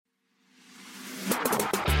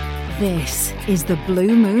This is the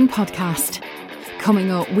Blue Moon Podcast. Coming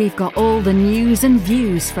up, we've got all the news and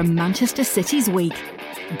views from Manchester City's week.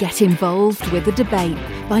 Get involved with the debate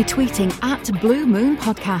by tweeting at Blue Moon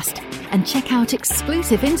Podcast and check out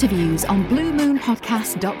exclusive interviews on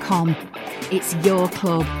bluemoonpodcast.com. It's your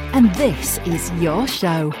club and this is your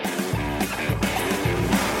show.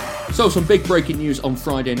 So, some big breaking news on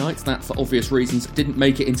Friday night that, for obvious reasons, didn't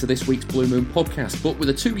make it into this week's Blue Moon podcast. But with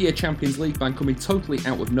a 2-year Champions League ban coming totally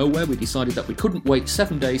out of nowhere, we decided that we couldn't wait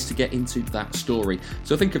 7 days to get into that story.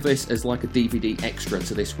 So think of this as like a DVD extra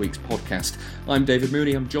to this week's podcast. I'm David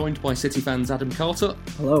Mooney. I'm joined by City fans Adam Carter.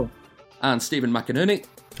 Hello. And Stephen McInerney.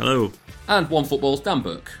 Hello. And OneFootball's Dan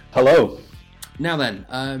Burke. Hello. Now then,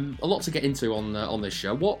 a lot to get into on this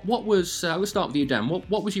show. What was? Let's start with you, Dan.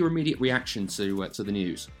 What was your immediate reaction to the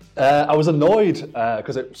news? I was annoyed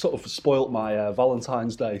because it sort of spoilt my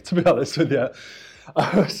Valentine's Day. To be honest with you,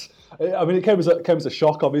 it came as a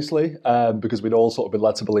shock, obviously, because we'd all sort of been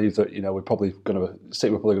led to believe that we're probably going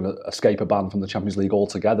to escape a ban from the Champions League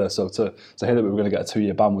altogether. So to hear that we were going to get a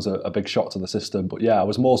 2-year ban was a big shock to the system. But yeah, I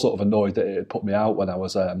was more sort of annoyed that it had put me out when I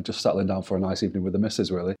was just settling down for a nice evening with the missus,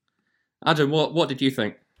 really. Adam, what did you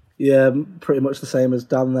think? Yeah, pretty much the same as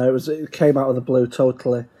Dan there. It came out of the blue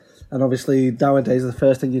totally. And obviously nowadays the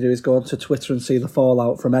first thing you do is go onto Twitter and see the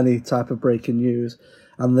fallout from any type of breaking news.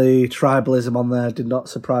 And the tribalism on there did not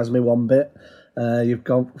surprise me one bit. You've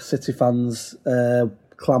got City fans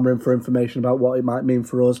clamouring for information about what it might mean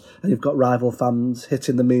for us. And you've got rival fans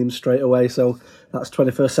hitting the memes straight away. So that's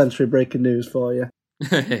 21st century breaking news for you.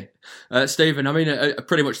 Stephen,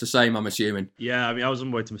 pretty much the same, I'm assuming. Yeah, I was on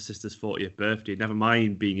my way to my sister's 40th birthday, never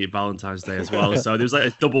mind being at Valentine's Day as well. So there was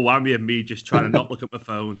like a double whammy of me just trying to not look at my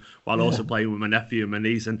phone while also playing with my nephew and my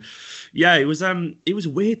niece. And yeah, it was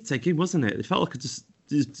weird to take in, wasn't it? It felt like just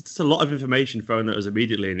a lot of information thrown at us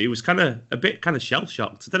immediately, and it was a bit shell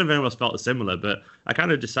shocked. I don't know if anyone else felt similar, but I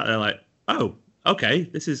kind of just sat there like, oh, okay,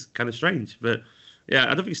 this is kind of strange. But yeah,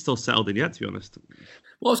 I don't think it's still settled in yet, to be honest.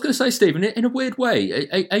 Well, I was going to say, Stephen, in a weird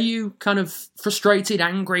way, are you kind of frustrated,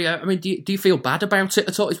 angry? Do you feel bad about it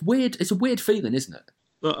at all? It's weird. It's a weird feeling, isn't it?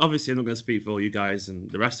 Well, obviously, I'm not going to speak for all you guys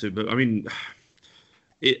and the rest of it, but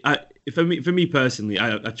for me personally,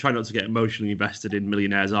 I try not to get emotionally invested in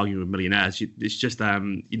millionaires arguing with millionaires. It's just,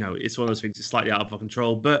 it's one of those things that's slightly out of our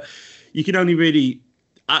control. But you can only really,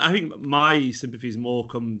 I think my sympathies more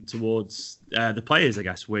come towards the players, I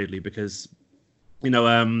guess, weirdly, because you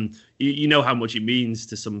know how much it means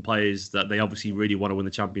to some players that they obviously really want to win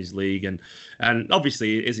the Champions League, and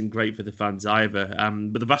obviously it isn't great for the fans either.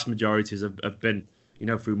 But the vast majorities have been,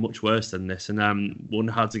 through much worse than this, and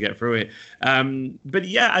wonder how to get through it. But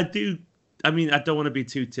yeah, I do. I don't want to be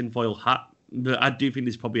too tinfoil hat, but I do think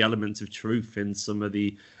there's probably elements of truth in some of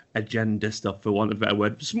the agenda stuff, for want of a better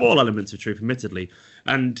word. Small elements of truth, admittedly.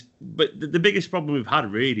 But the biggest problem we've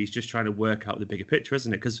had really is just trying to work out the bigger picture,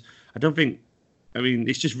 isn't it? Because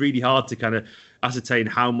it's just really hard to kind of ascertain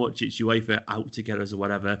how much it's UEFA out to get us or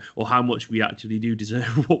whatever, or how much we actually do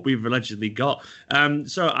deserve what we've allegedly got.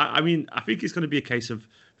 So, I think it's going to be a case of,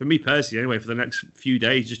 for me personally anyway, for the next few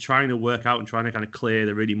days, just trying to work out and trying to kind of clear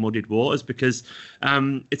the really muddied waters, because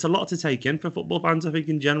it's a lot to take in for football fans, I think,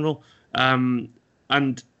 in general. And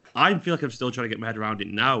I feel like I'm still trying to get my head around it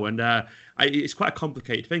now. And it's quite a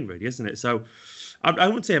complicated thing, really, isn't it? So I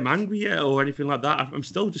wouldn't say I'm angry yet or anything like that. I'm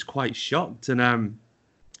still just quite shocked, and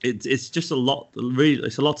it's just a lot. Really,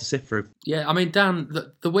 it's a lot to sift through. Yeah, Dan,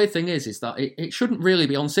 the weird thing is that it shouldn't really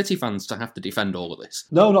be on City fans to have to defend all of this.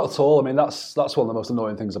 No, not at all. That's one of the most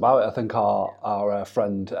annoying things about it. I think our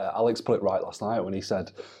friend Alex put it right last night when he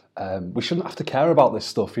said we shouldn't have to care about this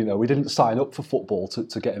stuff. We didn't sign up for football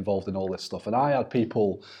to get involved in all this stuff, and I had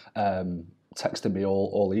people texting me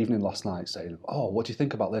all evening last night saying, oh, what do you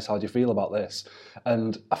think about this? How do you feel about this?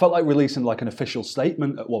 And I felt like releasing like an official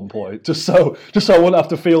statement at one point, just so I wouldn't have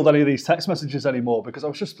to field any of these text messages anymore, because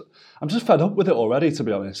I'm just fed up with it already, to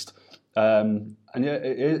be honest. And yeah,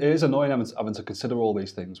 it is annoying having to consider all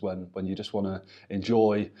these things when you just want to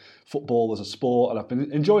enjoy football as a sport. And I've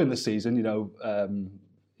been enjoying this season,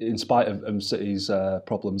 in spite of City's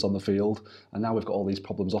problems on the field, and now we've got all these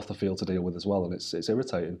problems off the field to deal with as well, and it's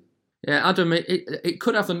irritating. Yeah, Adam, it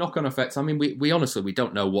could have the knock-on effects. We honestly, we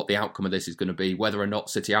don't know what the outcome of this is going to be, whether or not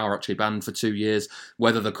City are actually banned for 2 years,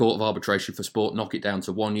 whether the Court of Arbitration for Sport knock it down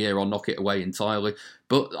to 1 year or knock it away entirely.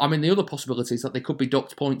 But, the other possibility is that they could be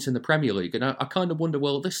docked points in the Premier League. And I kind of wonder,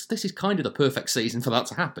 well, this is kind of the perfect season for that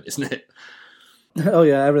to happen, isn't it? Oh,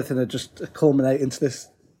 yeah, everything would just culminate into this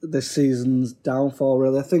season's downfall,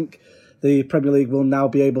 really. I think the Premier League will now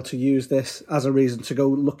be able to use this as a reason to go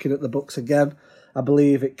looking at the books again. I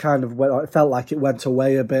believe it felt like it went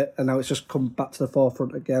away a bit, and now it's just come back to the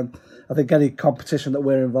forefront again. I think any competition that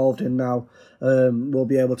we're involved in now, we'll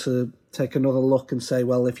be able to take another look and say,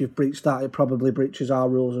 well, if you've breached that, it probably breaches our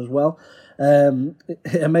rules as well.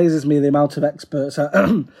 It amazes me the amount of experts.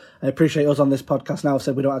 I appreciate us on this podcast now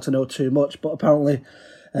said we don't have to know too much, but apparently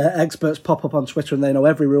experts pop up on Twitter and they know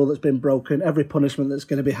every rule that's been broken, every punishment that's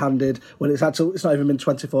going to be handed when it's not even been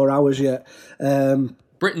 24 hours yet.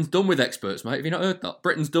 Britain's done with experts, mate. Have you not heard that?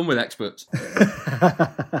 Britain's done with experts.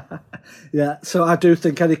 Yeah, so I do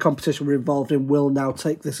think any competition we're involved in will now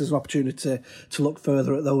take this as an opportunity to look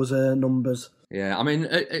further at those numbers. Yeah, I mean,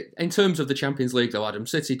 in terms of the Champions League, though, Adam,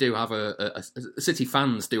 City do have City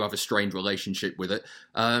fans do have a strained relationship with it.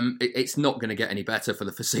 It's not going to get any better for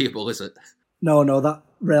the foreseeable, is it? No, that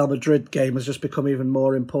Real Madrid game has just become even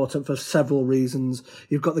more important for several reasons.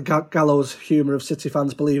 You've got the gallows humour of City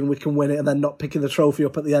fans believing we can win it and then not picking the trophy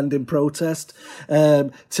up at the end in protest.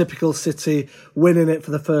 Typical City winning it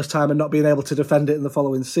for the first time and not being able to defend it in the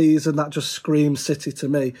following season. That just screams City to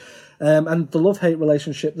me. And the love-hate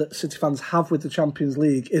relationship that City fans have with the Champions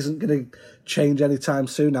League isn't going to change anytime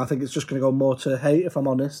soon. I think it's just going to go more to hate, if I'm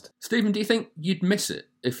honest. Stephen, do you think you'd miss it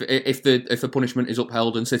if the punishment is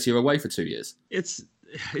upheld and City are away for 2 years? It's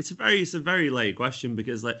a very late question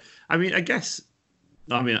because,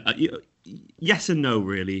 yes and no,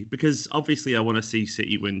 really, because obviously I want to see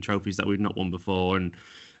City win trophies that we've not won before, and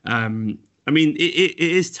it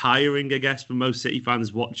is tiring, I guess, for most City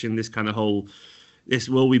fans watching this kind of whole. This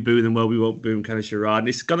will we boo them, will we won't boo them kind of charade.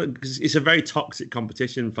 It's a very toxic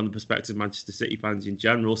competition from the perspective of Manchester City fans in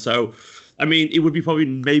general. So, I mean, it would be probably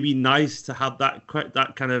maybe nice to have that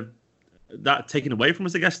taken away from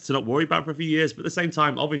us, I guess, to not worry about for a few years. But at the same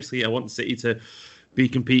time, obviously, I want City to be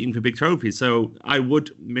competing for big trophies. So I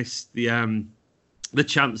would miss the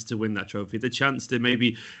chance to win that trophy, the chance to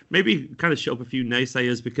maybe kind of shut up a few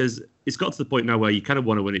naysayers, because it's got to the point now where you kind of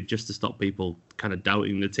want to win it just to stop people kind of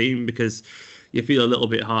doubting the team, because you feel a little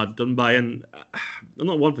bit hard done by. And I'm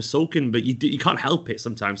not one for sulking, but you can't help it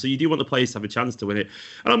sometimes. So you do want the players to have a chance to win it.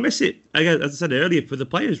 And I'll miss it, again, as I said earlier, for the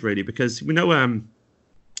players, really, because we know,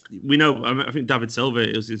 I think David Silva,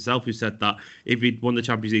 it was himself who said that if he'd won the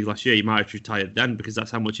Champions League last year, he might have retired then, because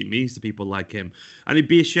that's how much it means to people like him. And it'd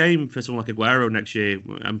be a shame for someone like Aguero next year.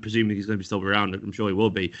 I'm presuming he's going to be still around. I'm sure he will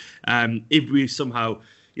be. If we somehow,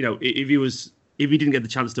 if he didn't get the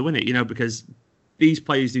chance to win it, because these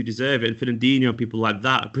players do deserve it. And Fernandinho and people like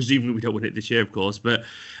that, presumably we don't win it this year, of course. But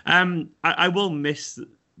I will miss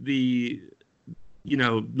the,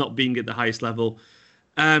 not being at the highest level.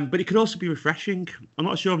 But it could also be refreshing. I'm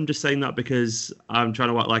not sure I'm just saying that because I'm trying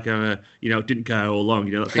to act like I didn't care all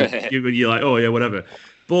along. That thing, you're like, oh yeah, whatever.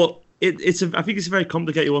 But I think it's a very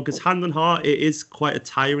complicated one, because hand on heart, it is quite a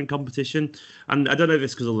tiring competition. And I don't know if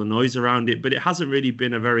it's because of the noise around it, but it hasn't really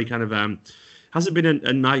been a very kind of hasn't been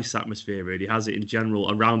a nice atmosphere, really, has it, in general,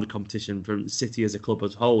 around the competition from City as a club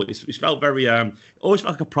as a whole. It's felt very, always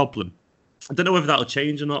felt like a problem. I don't know whether that'll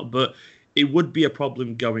change or not, but it would be a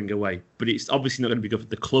problem going away. But it's obviously not going to be good for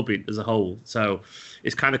the club as a whole. So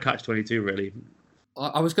it's kind of catch-22, really.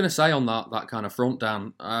 I was going to say on that kind of front,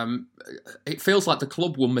 Dan, it feels like the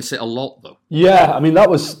club will miss it a lot, though. Yeah, I mean, that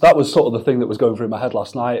was sort of the thing that was going through my head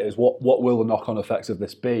last night, is what will the knock-on effects of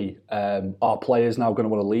this be? Are players now going to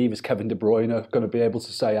want to leave? Is Kevin De Bruyne going to be able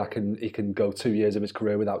to say he can go 2 years of his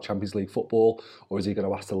career without Champions League football? Or is he going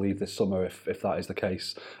to ask to leave this summer if that is the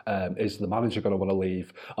case? Is the manager going to want to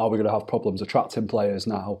leave? Are we going to have problems attracting players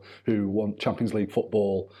now who want Champions League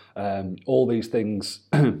football? All these things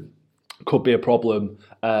could be a problem,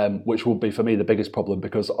 which would be, for me, the biggest problem,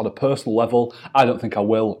 because on a personal level, I don't think I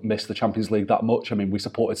will miss the Champions League that much. I mean, we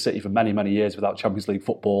supported City for many, many years without Champions League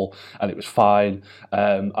football, and it was fine.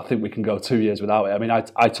 I think we can go 2 years without it. I mean, I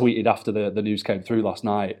tweeted after the news came through last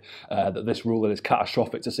night that this ruling is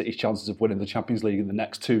catastrophic to City's chances of winning the Champions League in the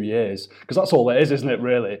next 2 years, because that's all it is, isn't it,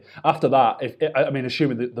 really? After that,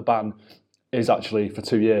 assuming that the ban is actually for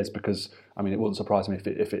 2 years, because it wouldn't surprise me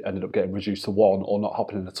if it ended up getting reduced to one, or not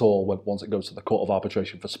happening at all once it goes to the Court of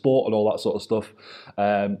Arbitration for Sport and all that sort of stuff.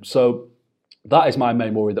 So that is my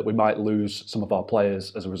main worry, that we might lose some of our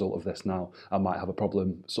players as a result of this now, and might have a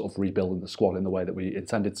problem sort of rebuilding the squad in the way that we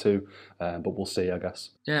intended to. But we'll see, I guess.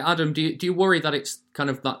 Yeah, Adam, do you worry that it's kind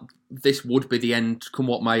of that this would be the end, come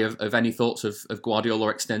what may, of any thoughts of Guardiola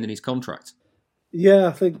extending his contract? Yeah,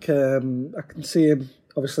 I think I can see him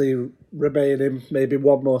obviously remaining maybe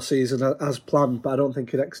one more season as planned, but I don't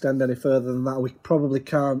think he'd extend any further than that. We probably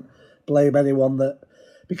can't blame anyone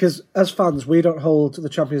because as fans, we don't hold the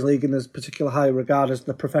Champions League in as particular high regard as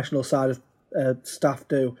the professional side of staff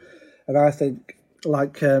do. And I think,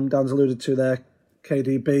 like Dan's alluded to there,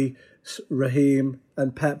 KDB Raheem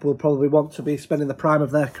and Pep will probably want to be spending the prime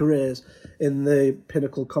of their careers in the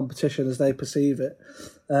pinnacle competition as they perceive it.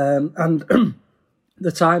 And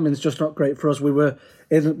the timing's just not great for us. We were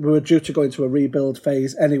due to go into a rebuild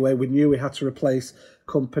phase anyway. We knew we had to replace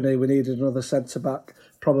Company. We needed another centre-back.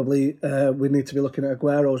 Probably we need to be looking at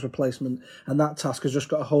Aguero's replacement. And that task has just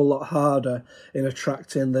got a whole lot harder in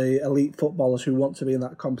attracting the elite footballers who want to be in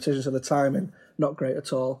that competition. So the timing, not great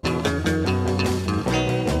at all.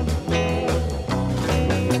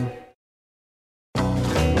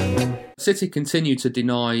 City continue to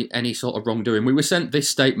deny any sort of wrongdoing. We were sent this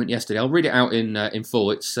statement yesterday. I'll read it out in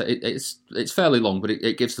full. It's fairly long, but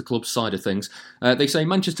it gives the club's side of things. They say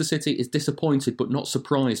Manchester City is disappointed but not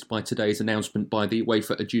surprised by today's announcement by the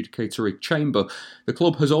UEFA Adjudicatory Chamber. The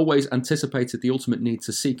club has always anticipated the ultimate need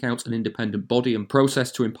to seek out an independent body and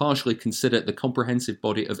process to impartially consider the comprehensive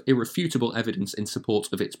body of irrefutable evidence in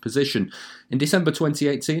support of its position. In December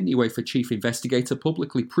 2018, the UEFA chief investigator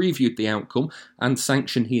publicly previewed the outcome and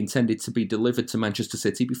sanction he intended to be delivered to Manchester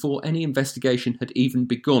City before any investigation had even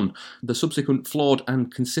begun. The subsequent flawed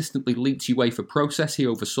and consistently leaked UEFA process he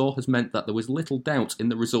oversaw has meant that there was little doubt in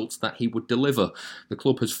the results that he would deliver. The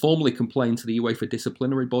club has formally complained to the UEFA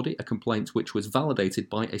disciplinary body, a complaint which was validated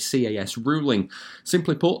by a CAS ruling.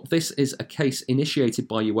 Simply put, this is a case initiated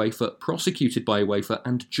by UEFA, prosecuted by UEFA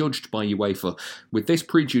and judged by UEFA. With this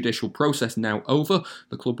prejudicial process now over,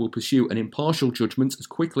 the club will pursue an impartial judgment as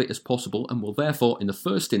quickly as possible and will therefore, in the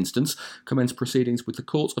first instance, commence proceedings with the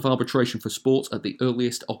Court of Arbitration for Sport at the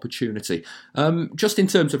earliest opportunity. Just in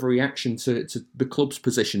terms of a reaction to the club's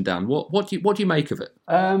position, Dan, what do you make of it?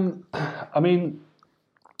 I mean,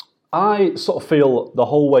 I sort of feel the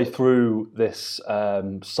whole way through this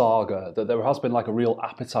saga that there has been like a real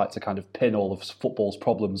appetite to kind of pin all of football's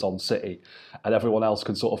problems on City, and everyone else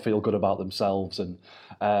can sort of feel good about themselves. And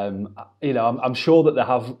I'm sure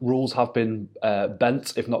that rules have been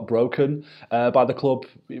bent, if not broken, by the club.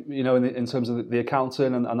 In terms of the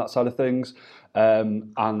accounting and that side of things,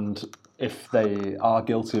 and if they are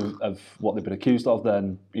guilty of what they've been accused of,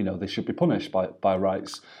 then they should be punished by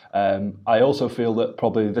rights. I also feel that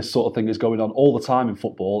probably this sort of thing is going on all the time in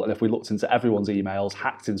football, and if we looked into everyone's emails,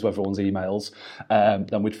 hacked into everyone's emails,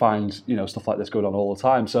 then we'd find stuff like this going on all the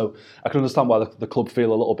time. So I can understand why the club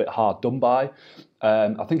feel a little bit hard done by.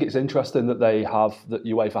 I think it's interesting that that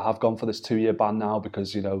UEFA have gone for this 2-year ban now,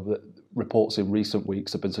 because the reports in recent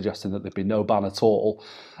weeks have been suggesting that there'd be no ban at all,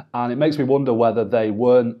 and it makes me wonder whether they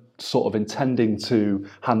weren't sort of intending to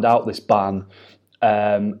hand out this ban,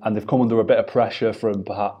 and they've come under a bit of pressure from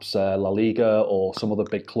perhaps La Liga or some other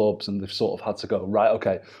big clubs, and they've sort of had to go, right,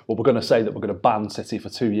 okay, well, we're going to say that we're going to ban City for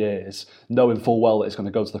 2 years, knowing full well that it's going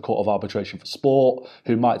to go to the Court of Arbitration for Sport,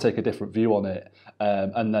 who might take a different view on it.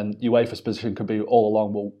 And then UEFA's position could be all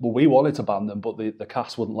along, well, we wanted to ban them, but the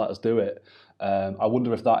CAS wouldn't let us do it. I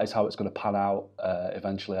wonder if that is how it's going to pan out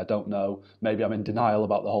eventually. I don't know. Maybe I'm in denial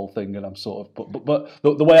about the whole thing, and I'm sort of. But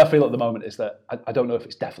the way I feel at the moment is that I don't know if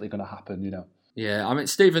it's definitely going to happen. Yeah, I mean,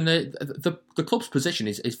 Stephen, the club's position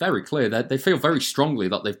is very clear. They feel very strongly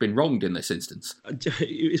that they've been wronged in this instance.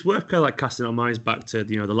 It's worth kind of like casting our minds back to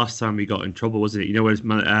the last time we got in trouble, wasn't it? Where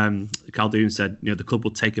Khaldoon said the club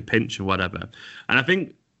will take a pinch or whatever, and I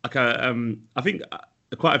think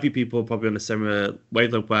quite a few people are probably on a similar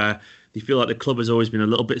wavelength where they feel like the club has always been a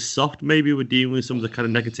little bit soft. Maybe we're dealing with some of the kind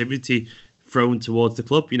of negativity thrown towards the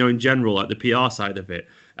club, in general, like the PR side of it.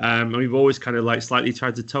 And we've always kind of like slightly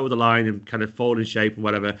tried to toe the line and kind of fall in shape and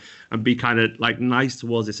whatever, and be kind of like nice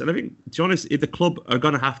towards this. And I think, to be honest, if the club are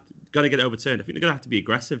gonna get it overturned, I think they're gonna have to be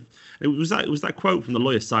aggressive. It was that quote from the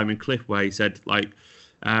lawyer Simon Cliff where he said like,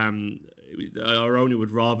 our owner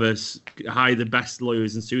would rather hire the best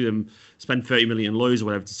lawyers and sue them, spend 30 million lawyers or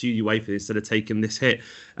whatever to sue UEFA instead of taking this hit.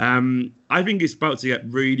 I think it's about to get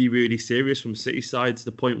really, really serious from City side, to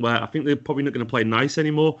the point where I think they're probably not going to play nice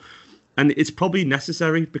anymore. And it's probably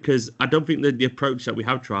necessary, because I don't think that the approach that we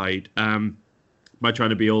have tried, by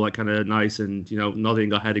trying to be all like kind of nice and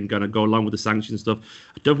nodding our head and going to go along with the sanctions stuff,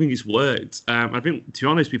 I don't think it's worked. I think, to be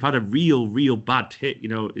honest, we've had a real bad hit,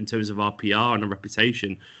 in terms of our PR and our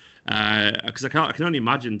reputation. Because I can only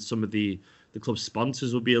imagine some of the club's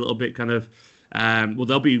sponsors will be a little bit kind of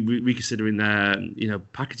they'll be reconsidering their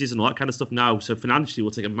packages and all that kind of stuff now. So financially,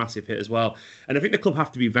 we'll take a massive hit as well. And I think the club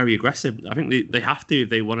have to be very aggressive. I think they have to if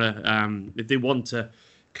they want to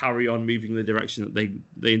carry on moving in the direction that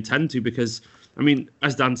they intend to. Because I mean,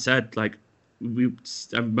 as Dan said, like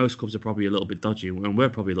most clubs are probably a little bit dodgy, and we're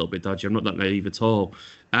probably a little bit dodgy. I'm not that naive at all.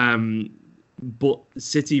 But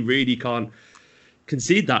City really can't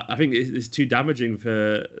concede that. I think it's too damaging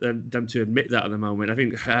for them to admit that at the moment. I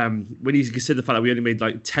think when you consider the fact that we only made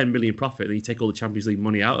like 10 million profit, and you take all the Champions League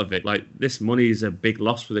money out of it, like this money is a big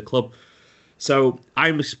loss for the club. So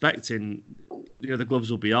I'm expecting, the gloves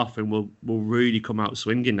will be off and we'll really come out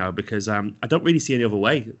swinging now, because I don't really see any other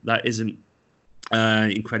way that isn't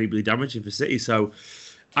incredibly damaging for City. So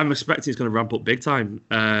I'm expecting it's going to ramp up big time,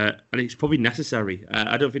 and it's probably necessary.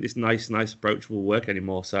 I don't think this nice approach will work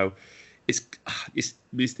anymore. So this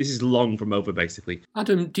is long from over, basically.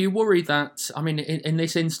 Adam, do you worry that, I mean, in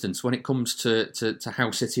this instance, when it comes to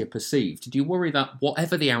how City are perceived, do you worry that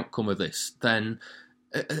whatever the outcome of this, then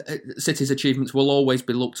City's achievements will always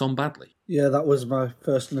be looked on badly? Yeah, that was my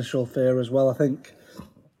first initial fear as well. I think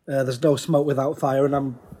there's no smoke without fire, and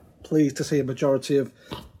I'm pleased to see a majority of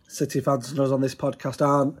City fans and us on this podcast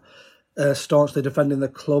aren't staunchly defending the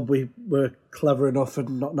club. We were clever enough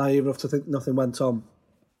and not naive enough to think nothing went on.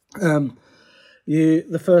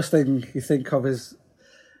 The first thing you think of is,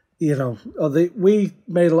 we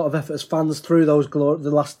made a lot of effort as fans through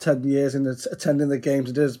the last 10 years in attending the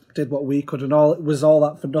games, did what we could, and all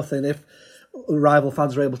that for nothing. If rival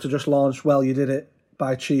fans were able to just launch, well, you did it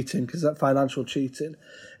by cheating, because that financial cheating.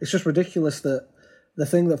 It's just ridiculous that the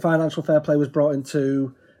thing that financial fair play was brought in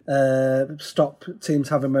to stop teams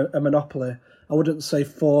having a monopoly. I wouldn't say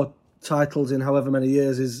 4 titles in however many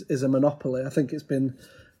years is a monopoly. I think it's been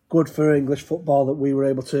good for English football that we were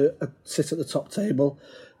able to sit at the top table.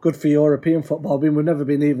 Good for European football. I mean, we've never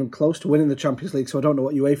been even close to winning the Champions League, so I don't know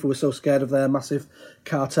what UEFA was so scared of their massive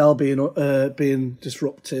cartel being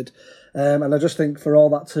disrupted. And I just think for all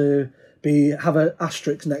that to have an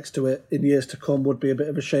asterisk next to it in years to come would be a bit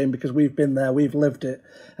of a shame, because we've been there, we've lived it.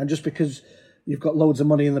 And just because you've got loads of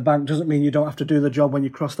money in the bank doesn't mean you don't have to do the job when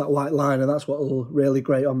you cross that white line, and that's what will really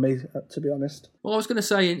grate on me, to be honest. Well, I was going to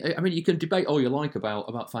say, I mean, you can debate all you like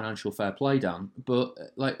about financial fair play, Dan, but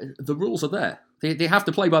the rules are there. They have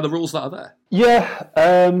to play by the rules that are there. Yeah.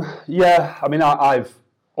 I mean, I've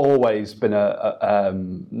always been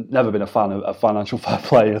never been a fan of financial fair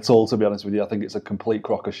play at all, to be honest with you. I think it's a complete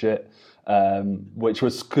crock of shit, which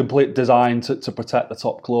was designed to protect the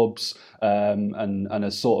top clubs, and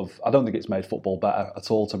as sort of, I don't think it's made football better at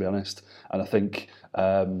all, to be honest. And I think,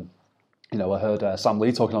 I heard Sam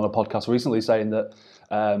Lee talking on a podcast recently saying that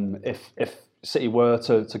if City were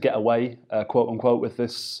to get away, quote unquote, with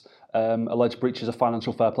this alleged breaches of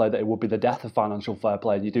financial fair play, that it would be the death of financial fair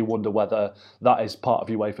play. And you do wonder whether that is part of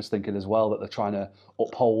UEFA's thinking as well, that they're trying to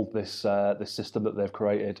uphold this system that they've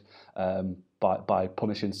created by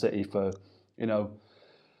punishing City for, I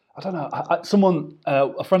don't know.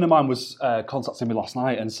 A friend of mine was contacting me last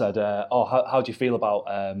night and said, how do you feel about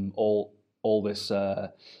all this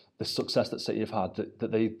success that City have had,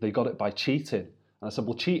 that they got it by cheating? And I said,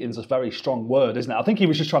 well, cheating's a very strong word, isn't it? I think he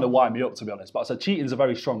was just trying to wind me up, to be honest. But I said, cheating's a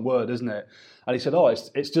very strong word, isn't it? And he said,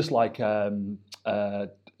 it's just like Lance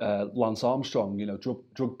Armstrong,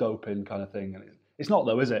 drug doping kind of thing. And it's not,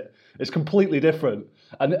 though, is it? It's completely different.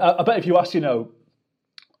 And I bet if you ask,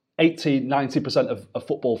 80-90% of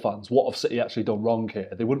football fans, what have City actually done wrong here?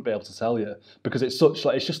 They wouldn't be able to tell you, because it's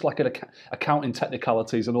just like an accounting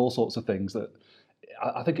technicalities and all sorts of things that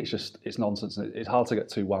I think it's nonsense. It's hard to get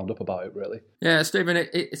too wound up about it, really. Yeah, Stephen,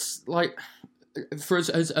 it's like, for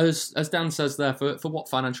as Dan says there, for what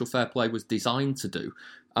financial fair play was designed to do,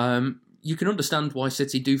 you can understand why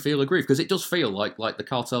City do feel aggrieved, because it does feel like the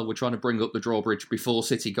cartel were trying to bring up the drawbridge before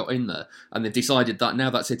City got in there, and they've decided that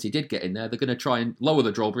now that City did get in there, they're going to try and lower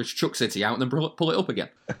the drawbridge, chuck City out, and then pull it up again.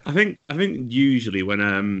 I think usually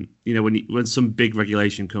when when some big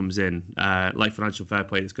regulation comes in, like financial fair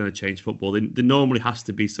play, that's going to change football, there normally has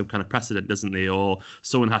to be some kind of precedent, doesn't there? Or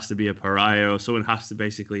someone has to be a pariah, or someone has to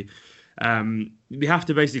basically. They have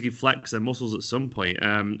to basically flex their muscles at some point.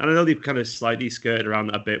 And I know they've kind of slightly skirted around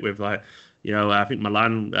that a bit with I think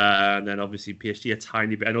Milan, and then obviously PSG a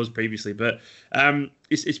tiny bit, and us previously. But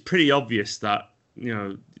it's pretty obvious that,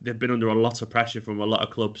 they've been under a lot of pressure from a lot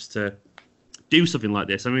of clubs to do something like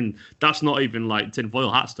this. I mean, that's not even like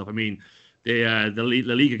tinfoil hat stuff. I mean, the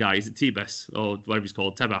Liga guy, is it Tebas or whatever he's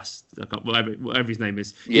called, Tebas, whatever his name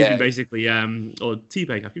is. He's been basically, or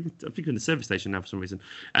T-Bake, I think in the service station now for some reason.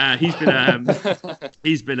 He's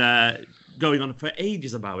been going on for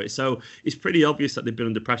ages about it. So it's pretty obvious that they've been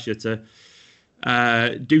under pressure to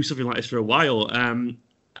do something like this for a while. And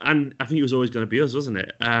I think it was always going to be us, wasn't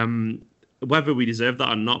it? Whether we deserve that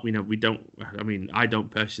or not, we don't. I mean, I don't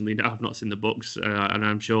personally know. I've not seen the books, and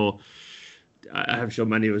I'm sure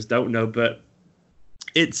many of us don't know, but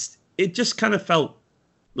it just kind of felt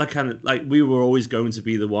like we were always going to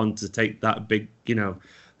be the one to take that big,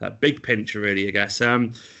 that big pinch, really, I guess.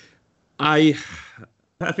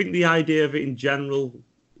 I think the idea of it in general,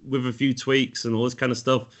 with a few tweaks and all this kind of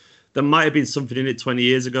stuff, there might have been something in it 20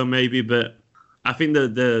 years ago, maybe, but I think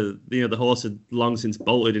the horse had long since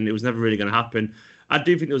bolted, and it was never really going to happen. I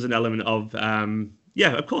do think there was an element of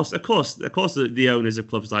of course, the owners of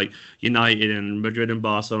clubs like United and Madrid and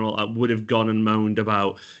Barcelona would have gone and moaned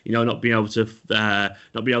about not being able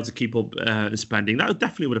to keep up spending. That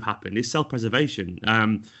definitely would have happened. It's self-preservation.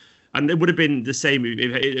 And it would have been the same if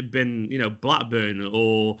it had been, Blackburn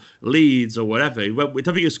or Leeds or whatever. I don't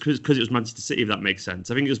think it was because it was Manchester City, if that makes sense.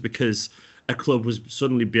 I think it was because a club was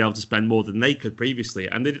suddenly be able to spend more than they could previously,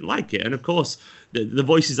 and they didn't like it. And of course, the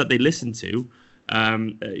voices that they listen to,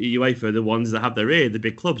 UEFA, are the ones that have their ear, the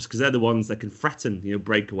big clubs, because they're the ones that can threaten,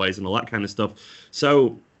 breakaways and all that kind of stuff.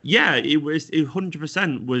 So yeah, it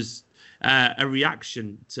 100% was a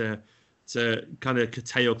reaction to kind of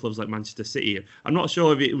curtail clubs like Manchester City. I'm not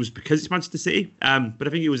sure if it was because it's Manchester City, but I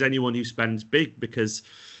think it was anyone who spends big, because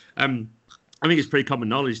I think it's pretty common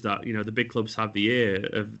knowledge that the big clubs have the ear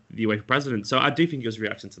of the UEFA president. So I do think it was a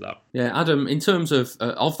reaction to that. Yeah, Adam, in terms of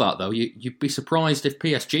that though, you'd be surprised if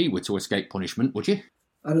PSG were to escape punishment, would you?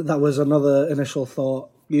 And that was another initial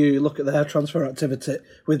thought. You look at their transfer activity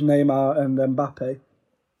with Neymar and Mbappe,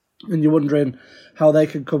 and you're wondering how they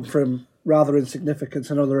can come from rather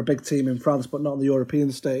insignificant. I know they're a big team in France, but not on the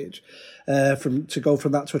European stage. To go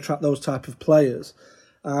from that to attract those type of players.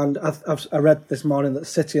 And I read this morning that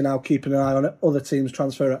City are now keeping an eye on other teams'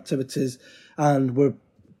 transfer activities, and we're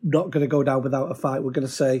not going to go down without a fight. We're going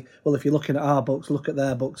to say, well, if you're looking at our books, look at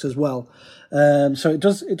their books as well. So it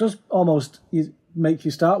does almost make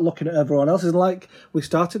you start looking at everyone else. It's like we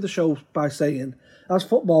started the show by saying, as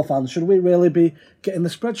football fans, should we really be getting the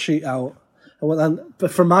spreadsheet out?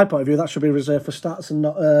 But from my point of view, that should be reserved for stats and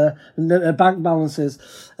not bank balances.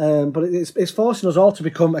 But it's forcing us all to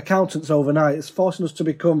become accountants overnight. It's forcing us to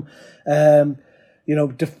become,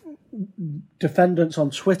 defendants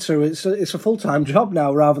on Twitter. It's a full-time job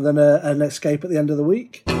now rather than an escape at the end of the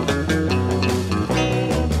week.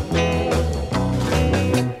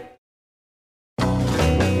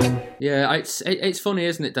 Yeah, it's funny,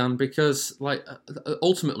 isn't it, Dan? Because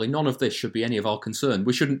ultimately, none of this should be any of our concern.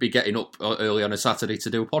 We shouldn't be getting up early on a Saturday to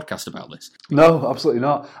do a podcast about this. No, absolutely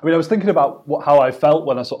not. I mean, I was thinking about how I felt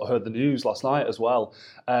when I sort of heard the news last night as well,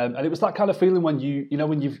 and it was that kind of feeling when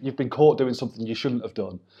when you've been caught doing something you shouldn't have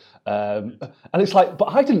done, and it's like, but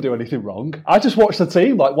I didn't do anything wrong. I just watched the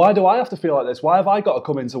team. Like, why do I have to feel like this? Why have I got to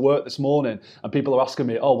come into work this morning and people are asking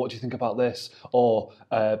me, oh, what do you think about this? Or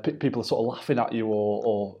people are sort of laughing at you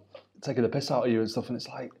or taking the piss out of you and stuff, and it's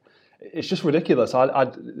like, it's just ridiculous.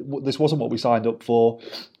 This wasn't what we signed up for,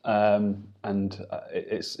 and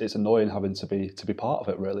it's annoying having to be part of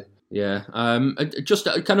it, really. Yeah. Just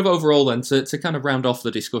kind of overall then, to kind of round off the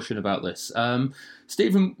discussion about this,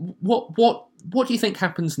 Stephen, what do you think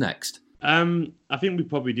happens next? I think we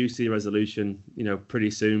probably do see a resolution, pretty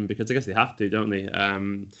soon, because I guess they have to, don't they?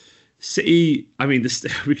 City, I mean,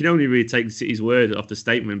 we can only really take City's word off the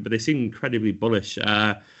statement, but they seem incredibly bullish.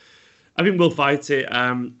 I think we'll fight it.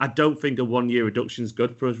 I don't think a 1 year reduction is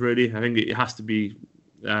good for us, really. I think it has to be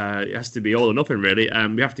all or nothing, really.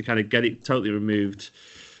 We have to kind of get it totally removed,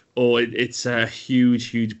 or it's a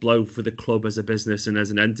huge blow for the club as a business and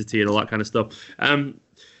as an entity and all that kind of stuff.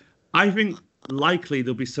 I think likely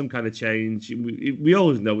there'll be some kind of change. We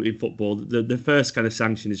always know in football the first kind of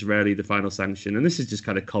sanction is rarely the final sanction, and this is just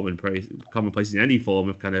kind of commonplace in any form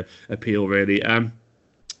of kind of appeal, really.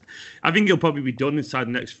 I think it'll probably be done inside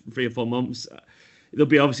the next 3 or 4 months. There'll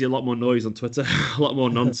be obviously a lot more noise on Twitter, a lot more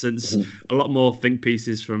nonsense, a lot more think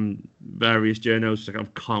pieces from various journals, which I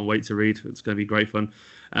can't wait to read. It's going to be great fun.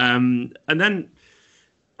 And then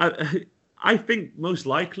I think most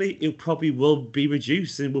likely it probably will be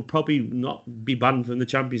reduced and will probably not be banned from the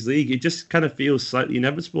Champions League. It just kind of feels slightly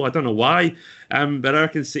inevitable. I don't know why, but I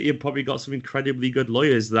reckon City have probably got some incredibly good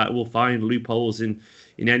lawyers that will find loopholes in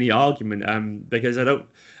any argument. Because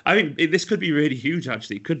I think this could be really huge.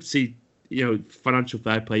 Actually, it could see financial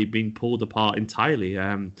fair play being pulled apart entirely.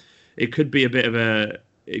 It could be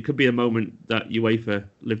a moment that UEFA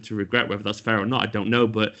live to regret. Whether that's fair or not, I don't know,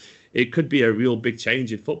 but it could be a real big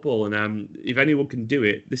change in football. And if anyone can do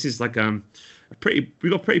it, this is like we've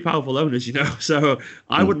got pretty powerful owners, So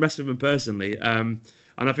I wouldn't mess with them personally. And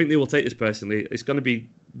I think they will take this personally. It's going to be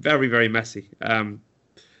very, very messy.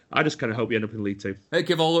 I just kind of hope we end up in League Two.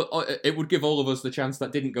 It would give all of us the chance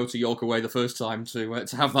that didn't go to York away the first time to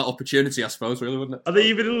have that opportunity, I suppose, really, wouldn't it? Are they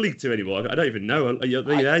even in League Two anymore? I don't even know. Are they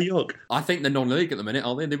there, York? I think they're non-league at the minute,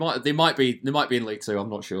 aren't they? They might be in League Two. I'm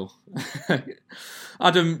not sure.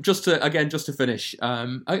 Adam, just to finish,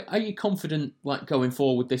 are you confident, like, going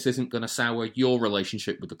forward, this isn't going to sour your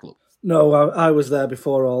relationship with the club? No, I was there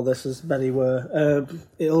before all this, as many were.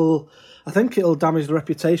 I think it'll damage the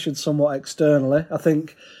reputation somewhat externally. I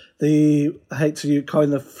think I hate to coin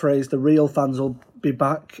the phrase, the real fans will be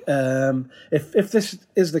back. If this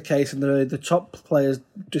is the case and the top players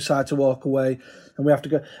decide to walk away and we have to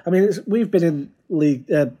go, I mean, we've been in league.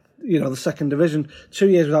 The second division. 2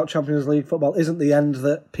 years without Champions League football isn't the end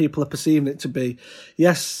that people are perceiving it to be.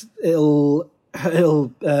 Yes, it'll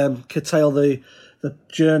curtail the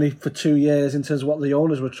journey for 2 years in terms of what the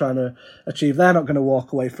owners were trying to achieve. They're not going to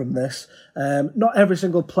walk away from this. Not every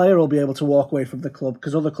single player will be able to walk away from the club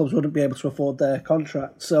because other clubs wouldn't be able to afford their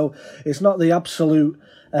contract. So it's not the absolute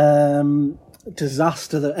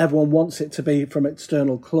disaster that everyone wants it to be from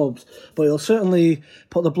external clubs, but it'll certainly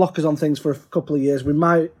put the blockers on things for a couple of years. We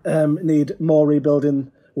might need more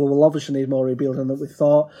rebuilding. Well, we'll obviously need more rebuilding than we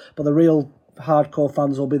thought, but the real hardcore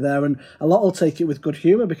fans will be there, and a lot will take it with good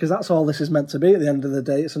humour because that's all this is meant to be at the end of the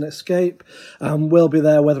day. It's an escape, and we'll be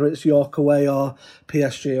there whether it's York away or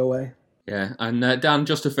PSG away. Yeah, and Dan,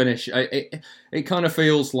 just to finish, it kind of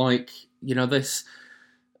feels like,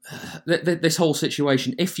 this whole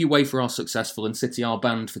situation, if UEFA are successful and City are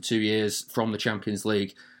banned for 2 years from the Champions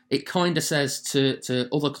League, it kind of says to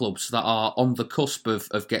other clubs that are on the cusp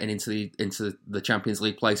of getting into the Champions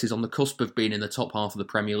League places, on the cusp of being in the top half of the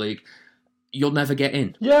Premier League, you'll never get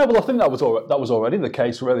in. Yeah, well, I think that was already the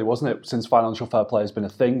case, really, wasn't it? Since financial fair play has been a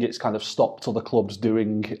thing, it's kind of stopped other clubs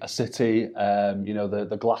doing a City.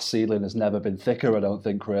 The glass ceiling has never been thicker, I don't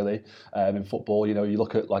think, really, in football. You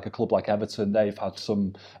look at like a club like Everton, they've had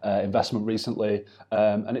some investment recently,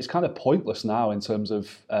 and it's kind of pointless now in terms of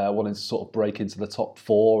wanting to sort of break into the top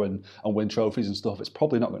four and win trophies and stuff. It's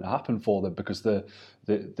probably not going to happen for them because the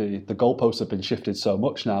goalposts have been shifted so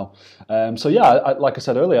much now. Like I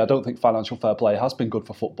said earlier, I don't think financial fair play has been good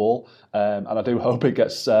for football, and I do hope it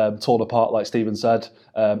gets torn apart, like Stephen said,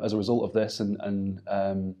 as a result of this.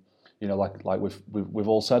 Like we've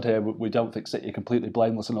all said here, we don't think City are completely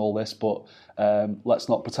blameless in all this, but let's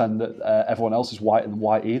not pretend that everyone else is white and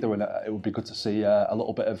white either. And it would be good to see a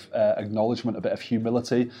little bit of acknowledgement, a bit of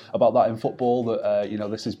humility about that in football. That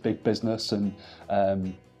this is big business, and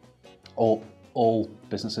all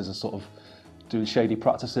businesses are sort of doing shady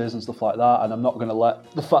practices and stuff like that, and I'm not going to let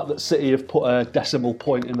the fact that City have put a decimal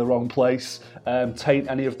point in the wrong place taint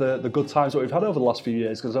any of the good times that we've had over the last few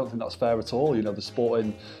years, because I don't think that's fair at all. The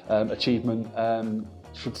sporting achievement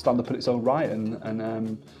should stand up in its own right,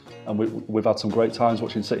 and we've had some great times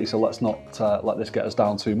watching City, so let's not let this get us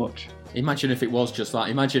down too much. Imagine if it was just that.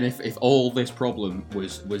 Imagine if all this problem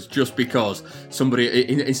was just because somebody,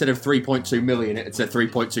 instead of 3.2 million, it said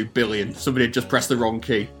 3.2 billion. Somebody had just pressed the wrong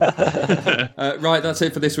key. Right, that's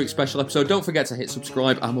it for this week's special episode. Don't forget to hit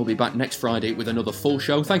subscribe, and we'll be back next Friday with another full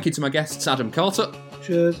show. Thank you to my guests, Adam Carter.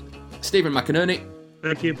 Cheers. Stephen McInerney.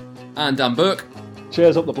 Thank you. And Dan Burke.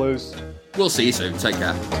 Cheers up the Blues. We'll see you soon. Take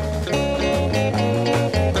care.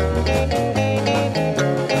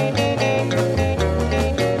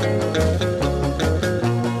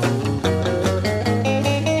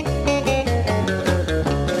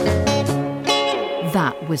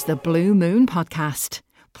 That was the Blue Moon Podcast.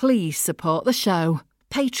 Please support the show.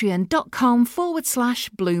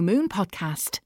 Patreon.com/Blue Moon Podcast.